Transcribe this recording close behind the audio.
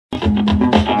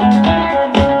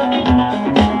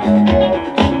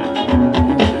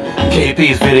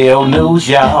KP's Video News,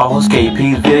 y'all. It's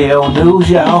KP's Video News,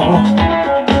 y'all.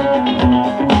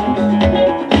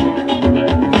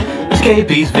 It's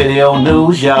KP's Video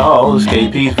News, y'all. It's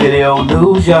KP's Video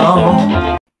News,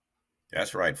 y'all.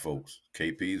 That's right, folks.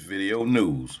 KP's Video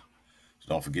News. So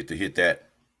don't forget to hit that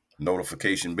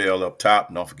notification bell up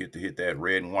top. Don't forget to hit that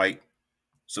red and white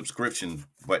subscription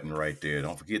button right there.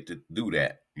 Don't forget to do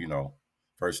that. You know,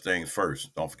 first things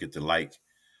first. Don't forget to like,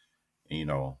 and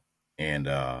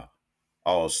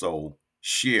also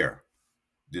share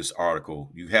this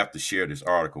article. You have to share this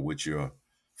article with your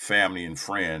family and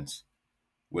friends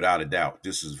without a doubt.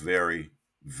 This is very,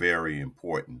 very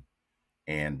important.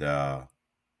 And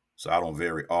so I don't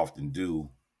very often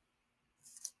do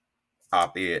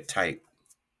op-ed type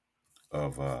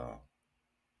of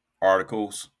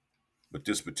articles, but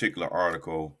this particular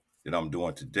article that I'm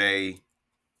doing today,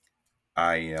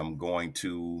 I am going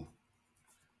to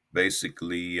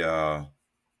basically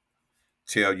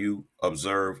tell you,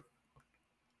 observe,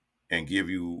 and give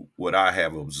you what I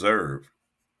have observed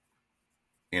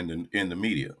in the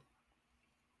media.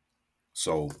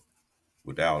 So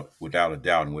without a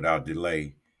doubt and without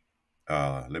delay,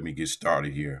 let me get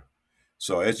started here.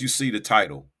 So as you see the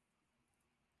title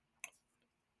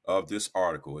of this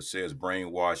article, it says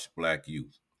Brainwashed Black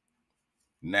Youth.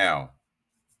 Now,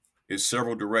 it's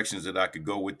several directions that I could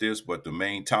go with this, but the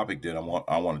main topic that I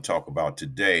want to talk about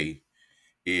today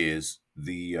is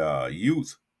the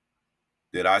youth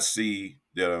that I see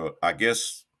that are, I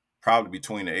guess, probably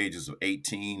between the ages of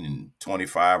 18 and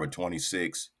 25 or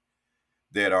 26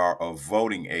 that are of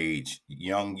voting age,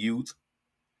 young youth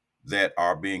that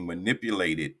are being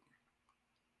manipulated.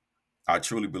 I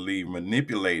truly believe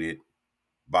manipulated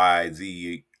by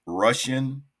the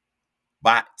Russian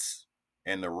bots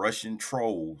and the Russian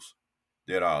trolls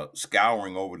that are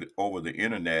scouring over the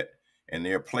internet, and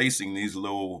they're placing these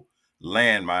little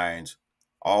landmines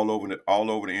all over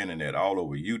the internet, all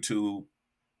over YouTube,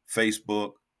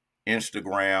 Facebook,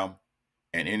 Instagram,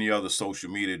 and any other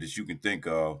social media that you can think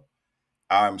of.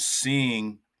 I'm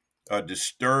seeing a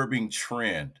disturbing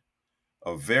trend,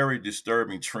 a very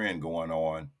disturbing trend going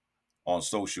on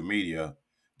social media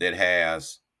that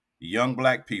has young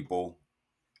Black people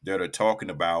that are talking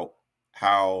about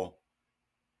how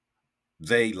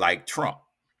they like Trump.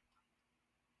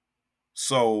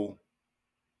 So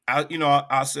I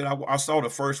saw the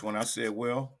first one. I said,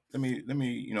 well, let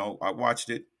me, I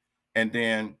watched it, and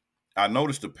then I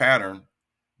noticed a pattern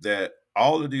that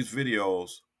all of these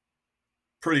videos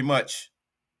pretty much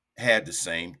had the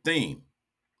same theme.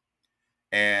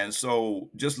 And so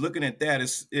just looking at that,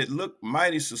 it looked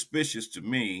mighty suspicious to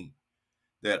me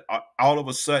that all of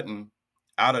a sudden,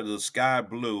 out of the sky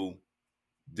blue,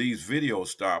 these videos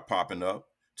start popping up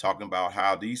talking about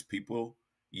how these people,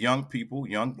 young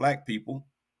Black people,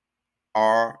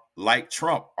 are like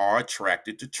Trump, are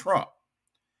attracted to Trump.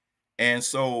 And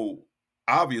so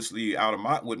obviously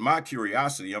with my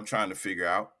curiosity, I'm trying to figure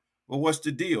out, well, what's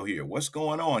the deal here? What's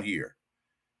going on here?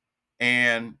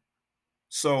 And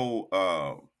so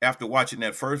after watching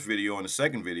that first video and the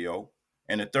second video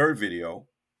and the third video,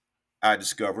 I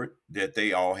discovered that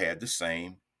they all had the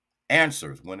same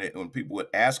answers. When people would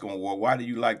ask them, well, why do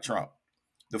you like Trump?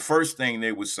 The first thing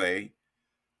they would say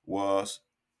was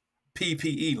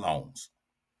PPE loans,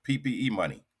 PPE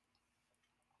money.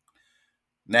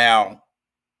 Now,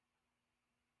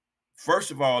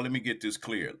 first of all, let me get this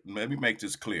clear. Let me make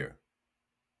this clear.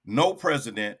 No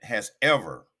president has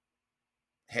ever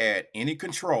had any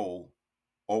control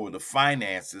over the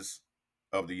finances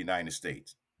of the United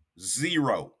States.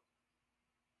 Zero.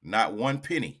 Not one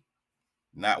penny.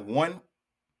 Not one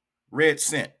red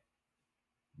cent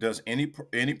does any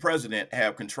president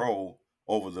have control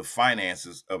over the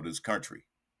finances of this country.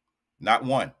 Not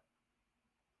one.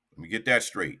 Let me get that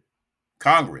straight.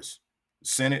 Congress, the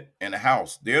Senate, and the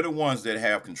House, they're the ones that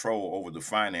have control over the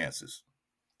finances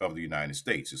of the United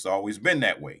States. It's always been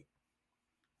that way.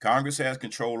 Congress has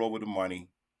control over the money,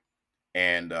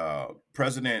 and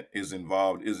president is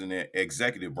involved, is in the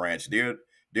executive branch. They're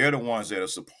the ones that are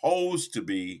supposed to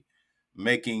be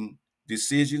making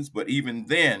decisions, but even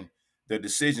then, the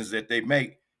decisions that they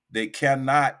make, they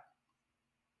cannot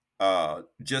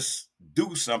just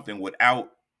do something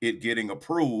without it getting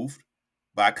approved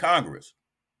by Congress,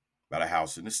 by the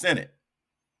House and the Senate.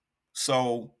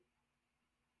 So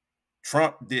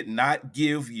Trump did not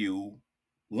give you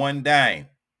one dime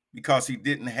because he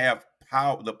didn't have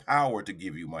the power to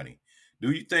give you money.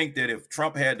 Do you think that if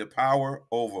Trump had the power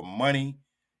over money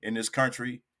in this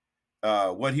country,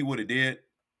 what he would have did?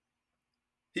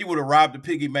 He would have robbed the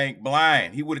piggy bank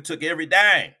blind. He would have took every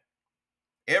dime.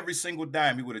 Every single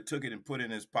dime he would have took it and put it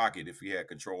in his pocket if he had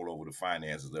control over the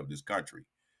finances of this country.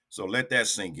 So let that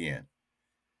sink in.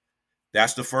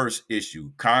 That's the first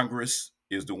issue. Congress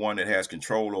is the one that has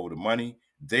control over the money.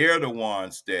 They're the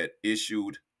ones that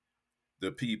issued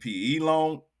the PPE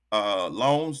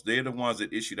loans. They're the ones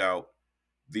that issued out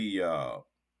the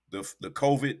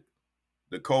COVID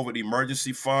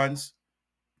emergency funds.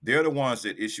 They're the ones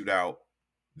that issued out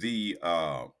the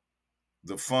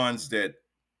funds that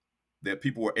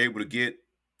people were able to get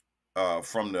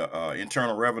from the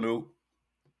Internal Revenue.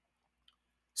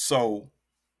 So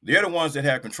they're the ones that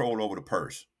have control over the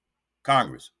purse.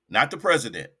 Congress, not the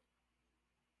president.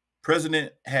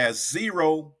 President has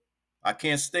zero, I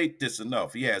can't state this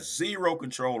enough, he has zero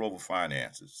control over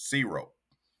finances, zero.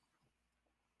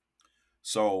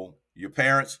 So your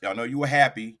parents, I know you were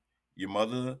happy, your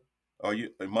mother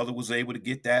was able to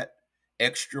get that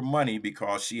extra money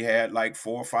because she had like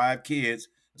 4 or 5 kids,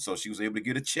 so she was able to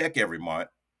get a check every month.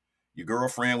 Your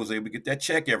girlfriend was able to get that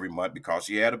check every month because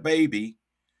she had a baby.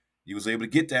 You was able to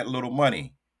get that little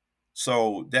money.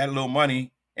 So that little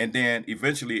money, and then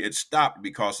eventually it stopped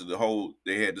because of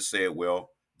they had to say,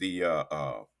 well,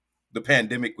 the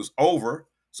pandemic was over,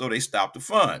 so they stopped the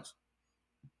funds.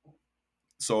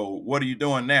 So what are you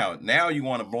doing now? Now you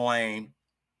want to blame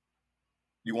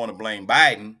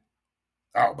Biden.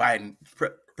 Oh, Biden,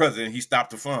 president, he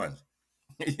stopped the funds.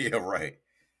 Yeah, right.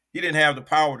 He didn't have the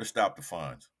power to stop the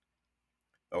funds.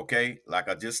 Okay, like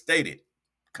I just stated,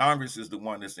 Congress is the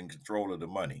one that's in control of the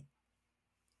money.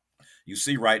 You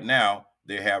see right now,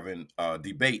 they're having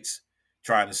debates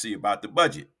trying to see about the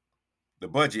budget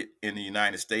in the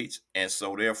United States. And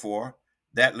so therefore,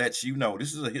 that lets you know,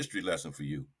 this is a history lesson for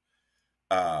you.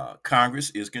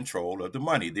 Congress is control of the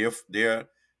money. They're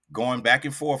going back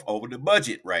and forth over the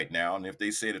budget right now. And if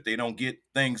they say that they don't get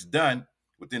things done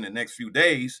within the next few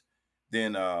days,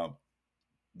 then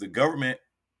the government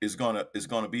is gonna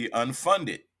be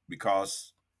unfunded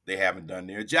because they haven't done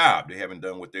their job. They haven't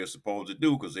done what they're supposed to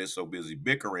do because they're so busy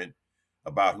bickering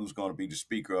about who's going to be the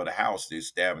Speaker of the House. They're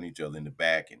stabbing each other in the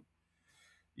back, and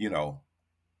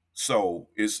so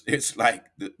it's like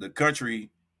the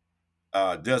country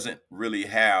doesn't really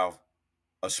have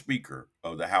a Speaker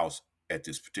of the House at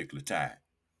this particular time.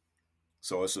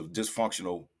 So it's a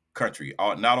dysfunctional country.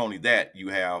 Not only that, you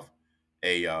have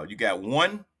you got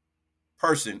one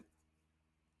person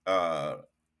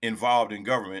involved in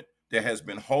government that has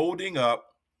been holding up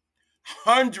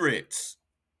hundreds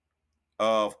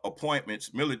of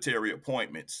appointments, military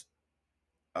appointments,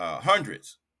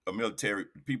 hundreds of military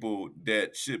people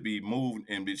that should be moved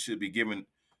and should be given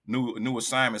new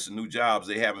assignments and new jobs.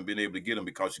 They haven't been able to get them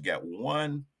because you got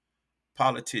one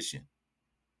politician,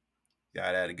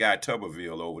 the guy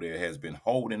Tuberville over there, has been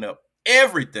holding up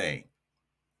everything.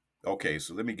 Okay,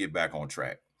 so let me get back on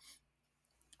track.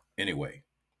 Anyway,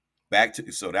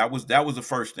 so that was the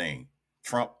first thing.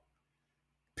 Trump,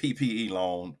 PPE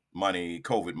loan money,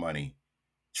 COVID money.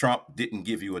 Trump didn't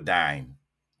give you a dime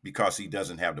because he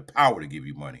doesn't have the power to give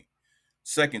you money.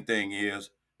 Second thing is,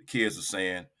 the kids are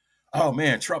saying, oh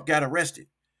man, Trump got arrested.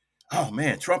 Oh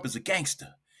man, Trump is a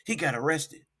gangster. He got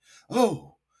arrested.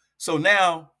 Oh, so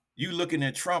now you looking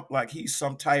at Trump like he's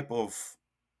some type of,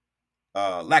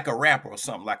 like a rapper or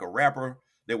something, like a rapper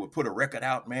that would put a record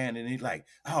out, man, and he's like,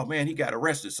 oh man, he got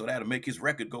arrested, so that'll make his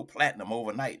record go platinum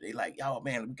overnight. They like, oh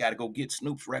man, we got to go get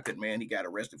Snoop's record, man. He got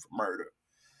arrested for murder.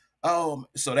 Oh,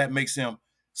 so that makes him,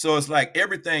 so it's like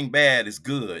everything bad is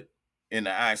good in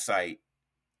the eyesight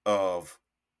of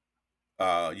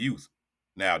youth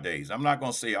nowadays. I'm not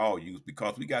going to say all youth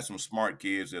because we got some smart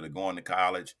kids that are going to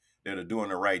college, that are doing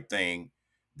the right thing,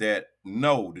 that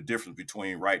know the difference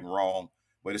between right and wrong.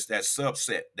 But it's that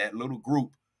subset, that little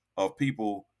group of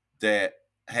people that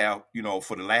have,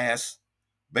 for the last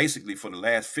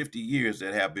 50 years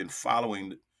that have been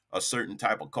following a certain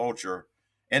type of culture,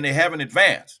 and they haven't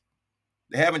advanced.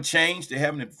 They haven't changed. They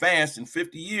haven't advanced in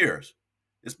 50 years.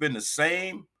 It's been the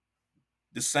same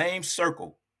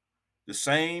circle, the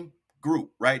same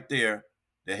group right there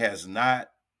that has not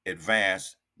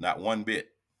advanced not one bit.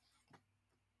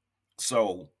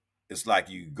 So it's like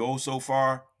you go so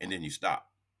far and then you stop.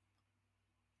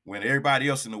 When everybody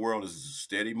else in the world is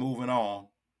steady moving on,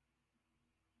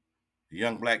 the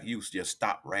young black youth just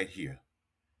stop right here.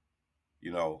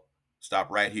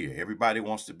 Stop right here. Everybody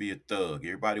wants to be a thug.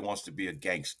 Everybody wants to be a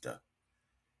gangster.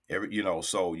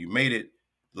 So you made it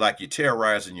like you're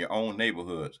terrorizing your own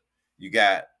neighborhoods. You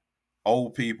got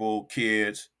old people,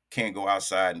 kids can't go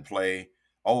outside and play.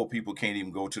 Old people can't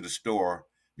even go to the store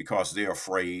because they're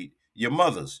afraid. Your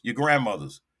mothers, your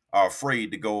grandmothers are afraid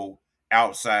to go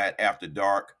outside after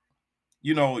dark.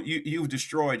 You've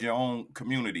destroyed your own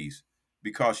communities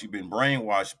because you've been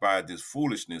brainwashed by this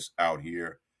foolishness out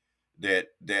here that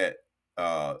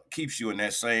keeps you in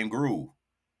that same groove.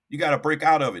 You got to break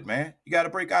out of it, man. You got to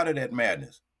break out of that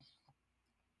madness.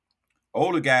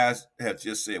 Older guys have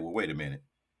just said, well, wait a minute.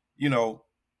 You know,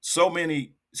 so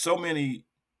many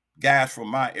guys from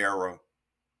my era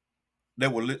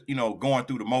that were, going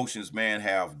through the motions, man,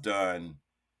 have done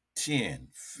 10,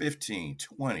 15,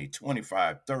 20,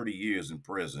 25, 30 years in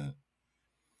prison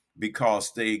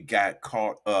because they got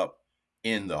caught up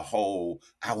in the whole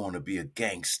I want to be a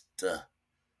gangster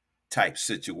type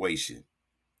situation.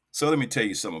 So let me tell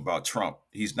you something about Trump.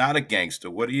 He's not a gangster.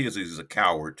 What he is he's a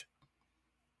coward.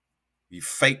 He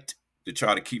faked to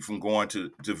try to keep from going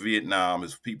to Vietnam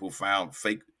as people found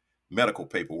fake medical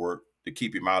paperwork to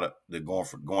keep him out of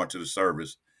going to the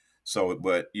service. So,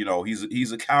 but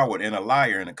he's a coward and a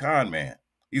liar and a con man.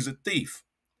 He's a thief.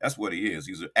 That's what he is.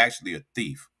 He's actually a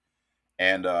thief.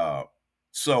 And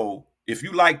so if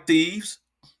you like thieves,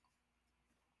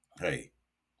 hey,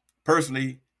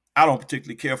 personally, I don't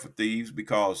particularly care for thieves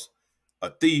because a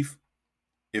thief,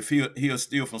 if he'll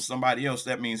steal from somebody else,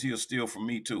 that means he'll steal from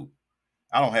me too.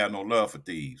 I don't have no love for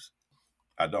thieves.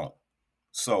 I don't.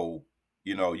 So,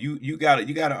 you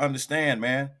gotta understand,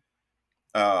 man.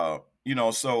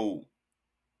 So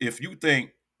if you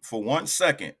think for 1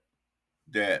 second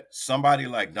that somebody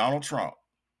like Donald Trump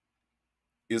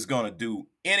is gonna do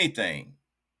anything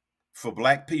for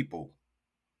black people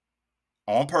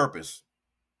on purpose,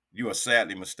 you are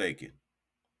sadly mistaken.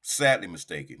 Sadly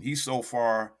mistaken. He's so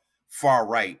far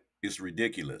right, it's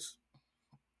ridiculous.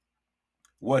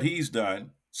 What he's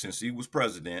done since he was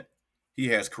president, he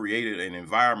has created an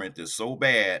environment that's so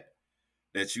bad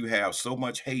that you have so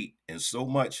much hate and so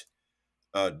much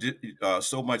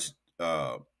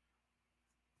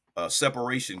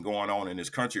separation going on in this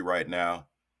country right now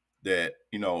that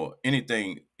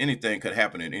anything could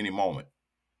happen at any moment.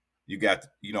 You got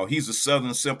he's a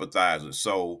Southern sympathizer,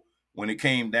 so when it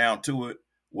came down to it,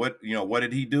 what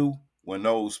did he do when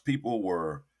those people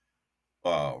were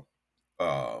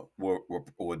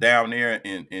down there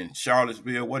in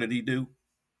Charlottesville? What did he do?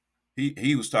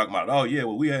 He was talking about, oh yeah,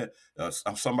 well we had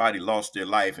somebody lost their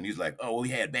life, and he's like, oh, we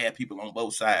had bad people on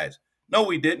both sides. No,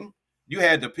 we didn't. You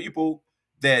had the people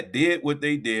that did what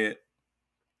they did,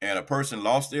 and a person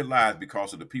lost their lives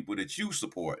because of the people that you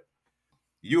support.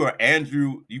 You are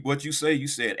Andrew. What you say? You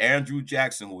said Andrew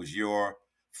Jackson was your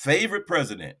favorite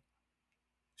president.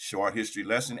 Short history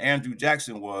lesson: Andrew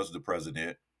Jackson was the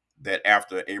president that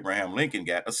after Abraham Lincoln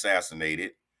got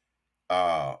assassinated,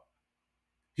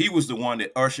 he was the one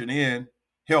that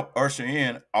helped usher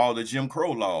in all the Jim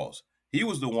Crow laws. He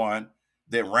was the one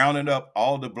that rounded up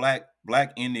all the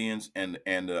black Indians and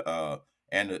the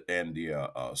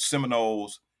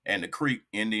Seminoles and the Creek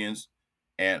Indians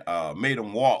and made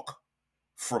them walk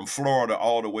from Florida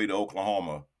all the way to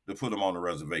Oklahoma to put them on the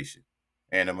reservation.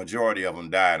 And the majority of them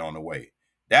died on the way.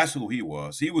 That's who he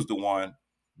was. He was the one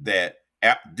that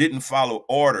didn't follow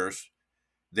orders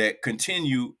that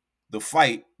continued the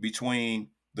fight between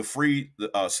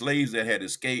the slaves that had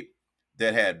escaped,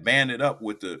 that had banded up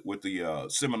with the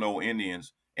Seminole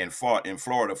Indians and fought in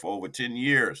Florida for over 10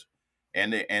 years,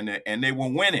 and they were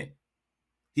winning.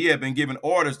 He had been given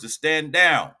orders to stand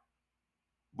down,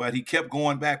 but he kept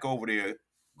going back over there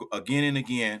again and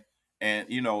again. And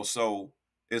so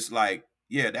it's like,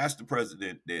 yeah, that's the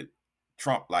president that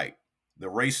Trump liked, the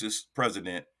racist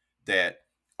president that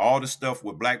all the stuff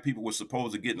where black people were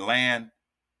supposed to get land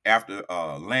after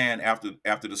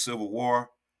the Civil War.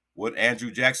 What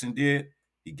Andrew Jackson did,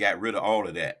 he got rid of all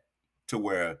of that to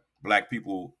where black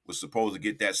people were supposed to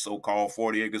get that so-called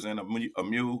 40 acres and a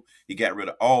mule. He got rid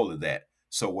of all of that.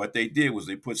 So what they did was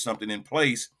they put something in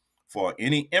place for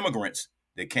any immigrants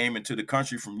that came into the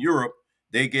country from Europe.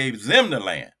 They gave them the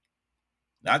land,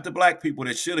 not the black people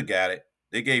that should have got it.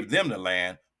 They gave them the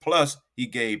land. Plus, he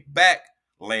gave back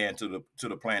land to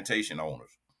the plantation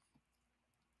owners.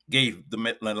 Gave the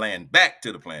land back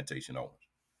to the plantation owners.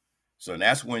 So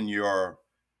that's when your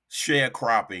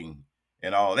sharecropping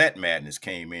and all that madness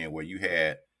came in, where you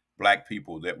had black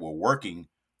people that were working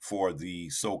for the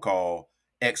so-called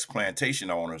ex-plantation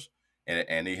owners,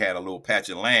 and they had a little patch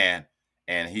of land,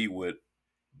 and he would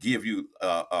give you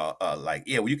like,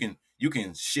 yeah, well, you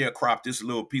can sharecrop this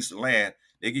little piece of land.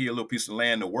 They give you a little piece of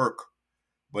land to work,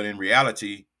 but in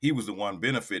reality, he was the one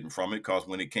benefiting from it, because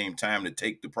when it came time to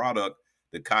take the product,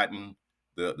 the cotton,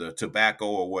 the tobacco,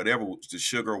 or whatever, the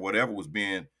sugar, or whatever was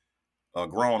being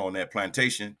grown on that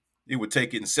plantation, he would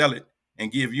take it and sell it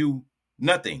and give you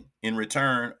nothing in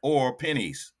return, or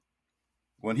pennies,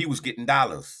 when he was getting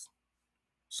dollars.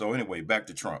 So anyway, back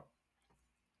to Trump.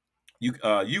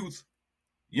 Youth,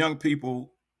 young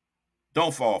people,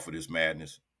 Don't fall for this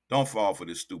madness. Don't fall for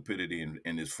this stupidity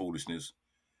and this foolishness.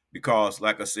 Because,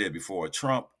 like I said before,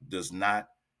 Trump does not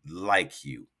like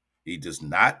you. He does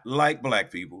not like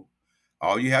black people.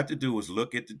 All you have to do is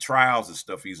look at the trials and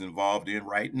stuff he's involved in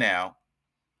right now.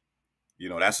 You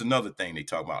know, that's another thing they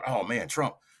talk about. Oh, man,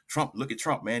 Trump, look at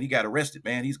Trump, man. He got arrested,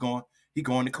 man. He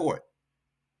going to court.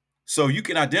 So you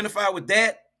can identify with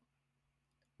that,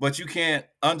 but you can't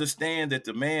understand that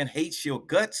the man hates your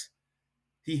guts.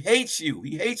 He hates you.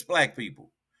 He hates black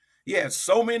people. He had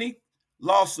so many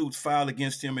lawsuits filed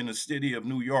against him in the city of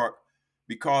New York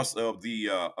because of the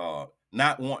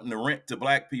not wanting to rent to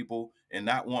black people and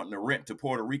not wanting to rent to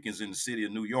Puerto Ricans in the city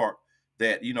of New York,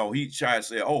 that, you know, he tried to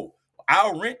say, oh,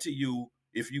 I'll rent to you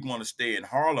if you want to stay in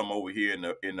Harlem over here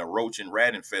in the roach and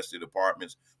rat infested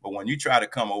apartments. But when you try to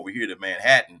come over here to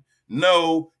Manhattan,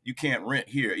 no, you can't rent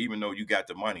here, even though you got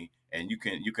the money and you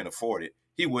can afford it.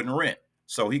 He wouldn't rent.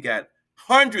 So he got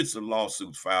hundreds of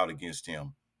lawsuits filed against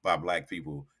him by black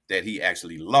people that he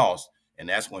actually lost. And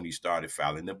that's when he started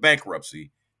filing the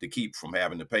bankruptcy to keep from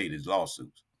having to pay these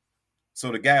lawsuits.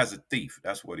 So the guy's a thief.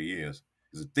 That's what he is.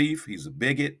 He's a thief. He's a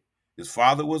bigot. His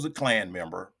father was a Klan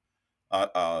member.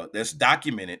 That's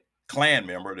documented, Klan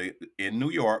member in New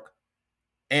York.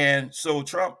 And so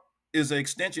Trump is an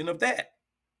extension of that.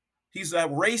 He's a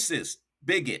racist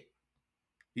bigot.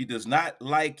 He does not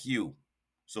like you.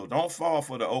 So don't fall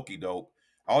for the okie doke.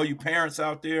 All you parents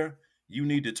out there, you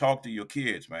need to talk to your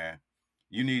kids, man.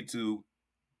 You need to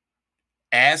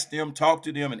ask them, talk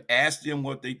to them, and ask them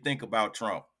what they think about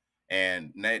Trump.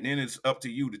 And then it's up to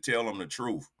you to tell them the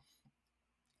truth.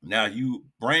 Now, you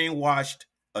brainwashed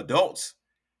adults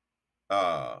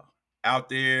out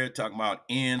there talking about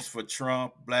ends for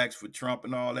Trump, blacks for Trump,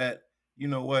 and all that. You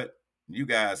know what? You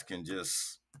guys can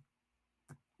just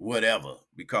whatever,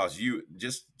 because you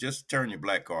just turn your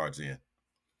black cards in.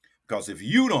 Because if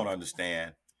you don't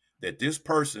understand that this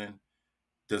person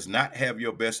does not have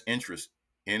your best interest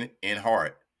in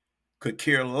heart, could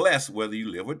care less whether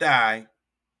you live or die,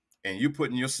 and you're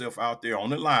putting yourself out there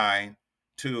on the line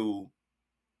to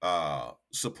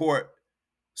support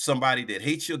somebody that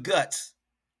hates your guts,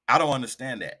 I don't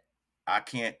understand that. I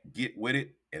can't get with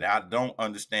it, and I don't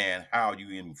understand how you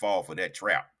even fall for that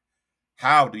trap.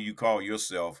 How do you call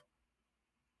yourself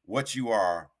what you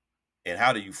are, and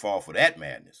how do you fall for that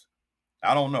madness?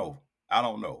 I don't know. I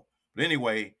don't know. But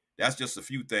anyway, that's just a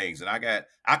few things, and I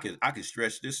could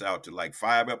stretch this out to like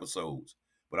 5 episodes,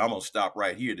 but I'm gonna stop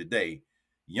right here today.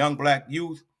 Young black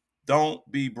youth, don't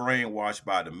be brainwashed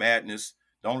by the madness.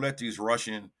 Don't let these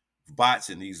Russian bots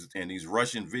and these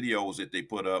Russian videos that they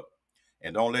put up,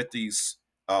 and don't let these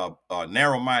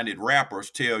narrow-minded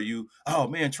rappers tell you, oh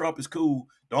man, Trump is cool.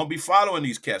 Don't be following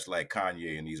these cats like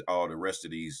Kanye and all the rest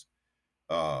of these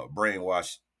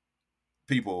brainwashed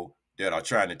people that are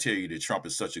trying to tell you that Trump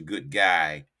is such a good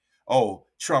guy. Oh,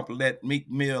 Trump let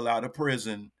Meek Mill out of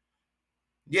prison.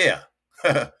 Yeah.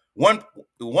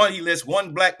 He lets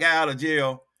one black guy out of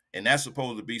jail, and that's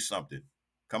supposed to be something.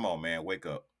 Come on, man, wake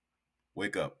up.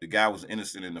 Wake up. The guy was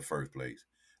innocent in the first place.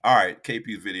 All right,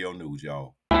 KP's Video News,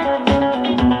 y'all.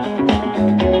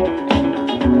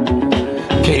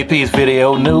 KP's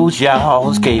Video News, y'all.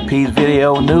 It's KP's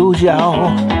Video News,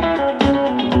 y'all.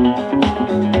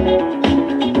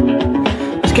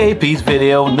 It's KP's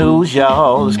Video News,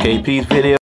 y'all. It's KP's Video